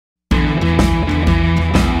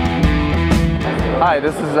Hi,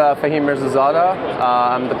 this is Fahim Mirzazada.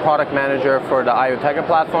 I'm the product manager for the Iotega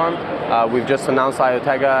platform. We've just announced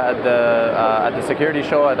Iotega at the security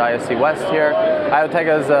show at ISC West here.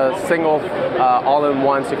 Iotega is a single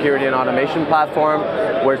all-in-one security and automation platform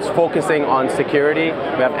where it's focusing on security.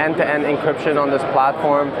 We have end-to-end encryption on this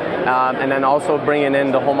platform, and then also bringing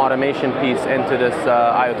in the home automation piece into this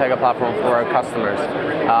Iotega platform for our customers.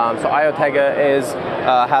 So Iotega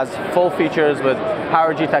has full features with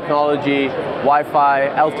PowerG technology, Wi-Fi,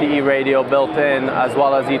 LTE radio built in, as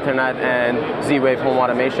well as Ethernet and Z-Wave home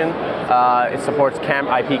automation. It supports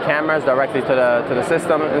IP cameras directly to the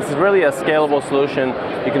system. This is really a scalable solution.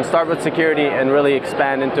 You can start with security and really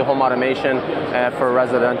expand into home automation for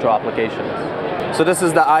residential applications. So this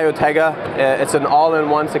is the Iotega. It's an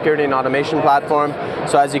all-in-one security and automation platform.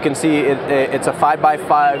 So as you can see, it's a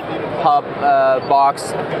 5x5 hub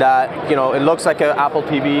box that, you know, it looks like an Apple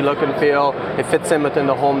TV look and feel. It fits in within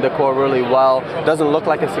the home decor really well. It doesn't look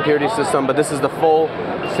like a security system, but this is the full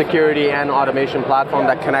security and automation platform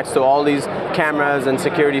that connects to all these cameras and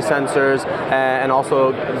security sensors and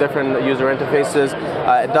also different user interfaces.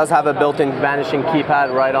 It does have a built-in vanishing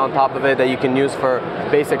keypad right on top of it that you can use for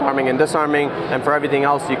basic arming and disarming, and for everything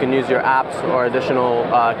else you can use your apps or additional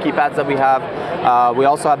keypads that we have. We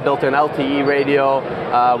also have built-in LTE radio.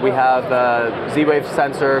 We have Z-Wave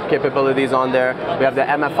sensor capabilities on there. We have the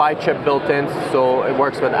MFI chip built in, so it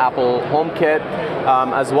works with Apple HomeKit,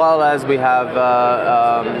 as well as we have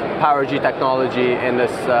PowerG technology in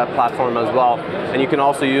this platform as well. And you can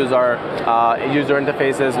also use our user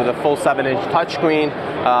interfaces with a full 7-inch touchscreen,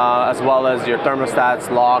 as well as your thermostats,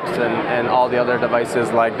 locks, and all the other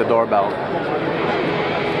devices like the doorbell.